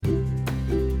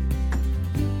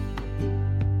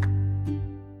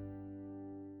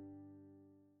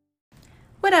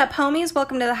What up, homies?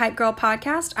 Welcome to the Hype Girl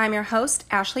Podcast. I'm your host,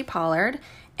 Ashley Pollard,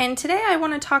 and today I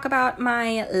want to talk about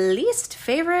my least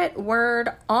favorite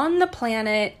word on the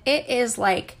planet. It is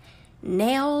like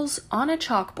nails on a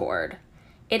chalkboard.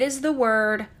 It is the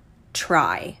word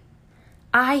try.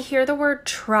 I hear the word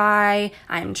try,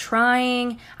 I'm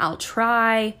trying, I'll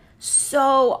try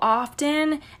so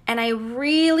often, and I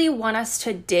really want us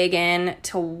to dig in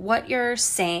to what you're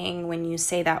saying when you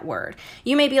say that word.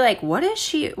 You may be like, why does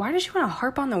she want to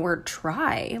harp on the word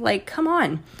try? Like, come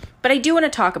on. But I do want to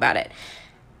talk about it.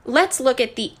 Let's look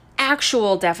at the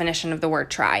actual definition of the word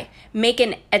try. Make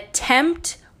an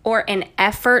attempt or an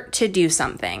effort to do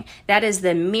something. That is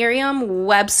the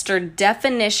Merriam-Webster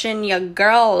definition. Your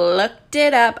girl looked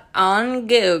it up on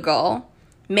Google.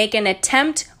 Make an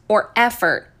attempt or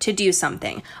effort to do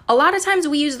something. A lot of times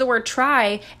we use the word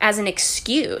try as an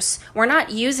excuse. We're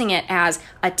not using it as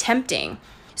attempting.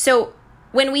 So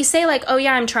when we say like, oh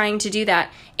yeah, I'm trying to do that,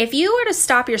 if you were to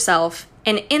stop yourself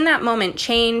and in that moment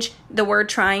change the word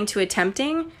trying to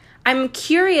attempting, I'm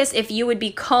curious if you would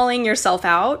be calling yourself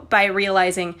out by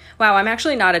realizing, wow, I'm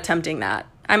actually not attempting that.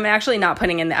 I'm actually not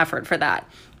putting in the effort for that.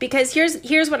 Because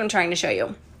here's what I'm trying to show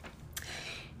you.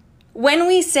 When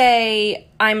we say,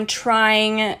 I'm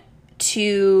trying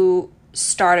to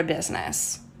start a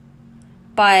business,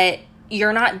 but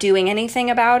you're not doing anything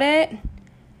about it,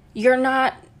 you're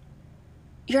not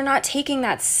taking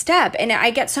that step. And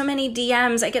I get so many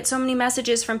DMs, I get so many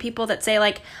messages from people that say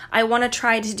like, I want to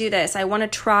try to do this. I want to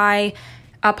try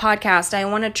a podcast. I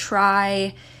want to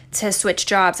try to switch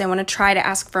jobs. I want to try to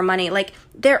ask for money. Like,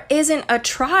 there isn't a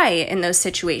try in those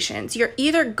situations. You're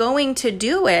either going to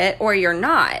do it or you're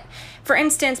not. For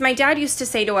instance, my dad used to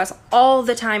say to us all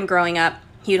the time growing up,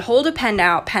 he'd hold a pen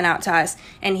out to us,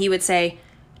 and he would say,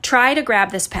 try to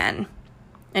grab this pen.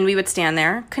 And we would stand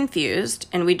there confused,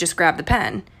 and we'd just grab the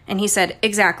pen. And he said,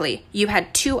 exactly, you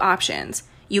had two options.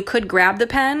 You could grab the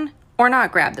pen or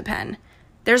not grab the pen.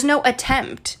 There's no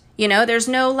attempt, there's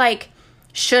no like,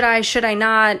 should I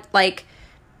not? Like,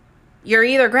 you're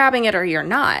either grabbing it or you're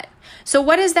not. So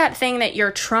what is that thing that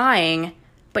you're trying,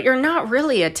 but you're not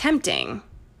really attempting?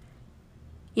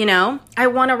 I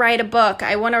want to write a book.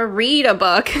 I want to read a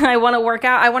book. I want to work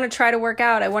out. I want to try to work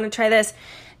out. I want to try this.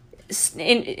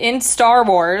 In Star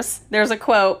Wars, there's a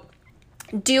quote,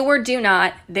 do or do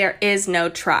not, there is no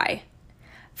try.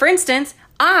 For instance,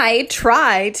 I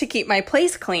try to keep my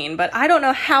place clean, but I don't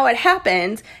know how it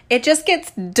happens. It just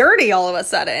gets dirty all of a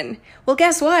sudden. Well,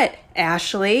 guess what,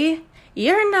 Ashley?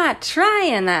 You're not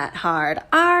trying that hard,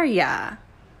 are ya?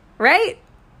 Right?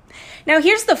 Now,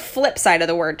 here's the flip side of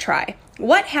the word try.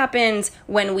 What happens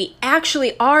when we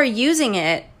actually are using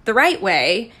it the right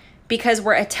way because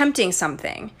we're attempting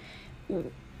something?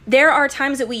 There are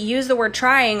times that we use the word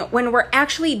trying when we're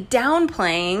actually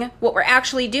downplaying what we're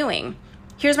actually doing.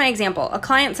 Here's my example. A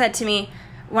client said to me,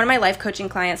 one of my life coaching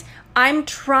clients, I'm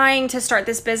trying to start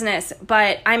this business,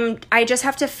 but I just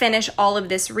have to finish all of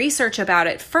this research about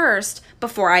it first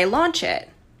before I launch it.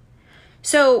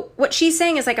 So what she's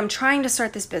saying is like, I'm trying to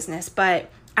start this business, but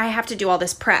I have to do all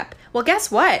this prep. Well, guess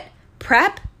what?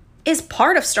 Prep is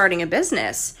part of starting a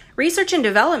business. Research and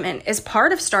development is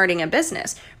part of starting a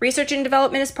business. Research and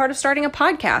development is part of starting a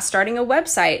podcast, starting a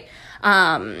website,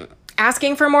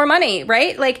 asking for more money,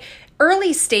 right? Like,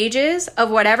 early stages of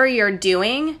whatever you're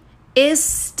doing is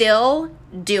still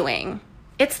doing.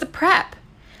 It's the prep.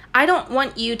 I don't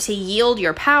want you to yield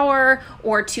your power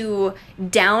or to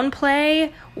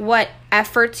downplay what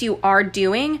efforts you are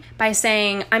doing by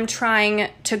saying, I'm trying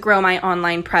to grow my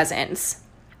online presence.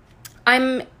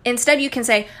 Instead, you can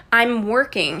say, I'm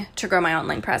working to grow my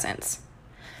online presence.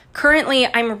 Currently,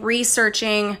 I'm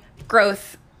researching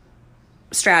growth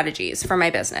strategies for my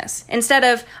business instead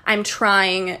of I'm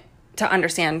trying to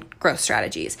understand growth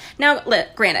strategies. Now,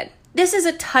 granted, this is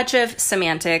a touch of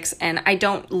semantics, and I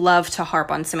don't love to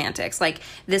harp on semantics, like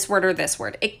this word or this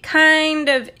word. It kind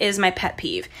of is my pet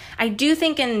peeve. I do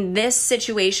think in this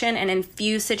situation and in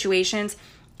few situations,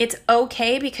 it's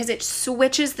okay because it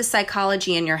switches the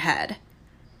psychology in your head.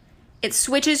 It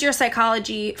switches your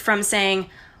psychology from saying,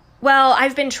 well,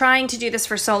 I've been trying to do this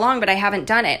for so long, but I haven't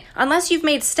done it. Unless you've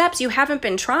made steps, you haven't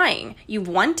been trying. You've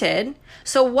wanted.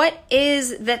 So what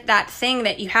is that thing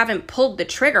that you haven't pulled the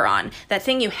trigger on? That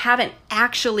thing you haven't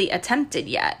actually attempted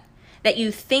yet? That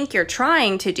you think you're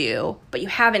trying to do, but you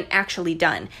haven't actually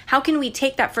done? How can we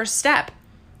take that first step?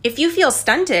 If you feel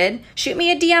stunted, shoot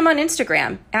me a DM on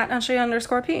Instagram,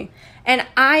 @Ashley_P, and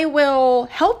I will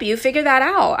help you figure that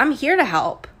out. I'm here to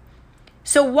help.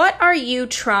 So what are you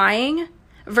trying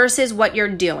versus what you're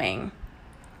doing?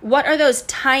 What are those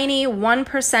tiny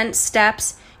 1%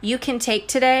 steps you can take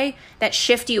today that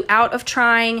shift you out of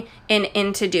trying and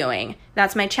into doing.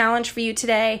 That's my challenge for you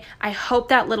today. I hope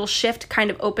that little shift kind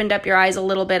of opened up your eyes a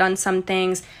little bit on some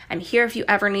things. I'm here if you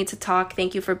ever need to talk.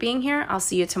 Thank you for being here. I'll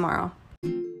see you tomorrow.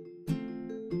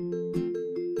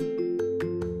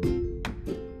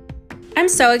 I'm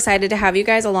so excited to have you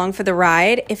guys along for the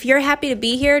ride. If you're happy to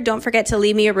be here, don't forget to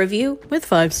leave me a review with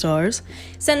 5 stars.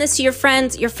 Send this to your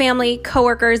friends, your family,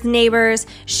 coworkers, neighbors.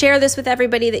 Share this with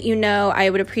everybody that you know.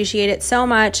 I would appreciate it so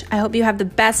much. I hope you have the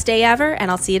best day ever, and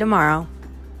I'll see you tomorrow.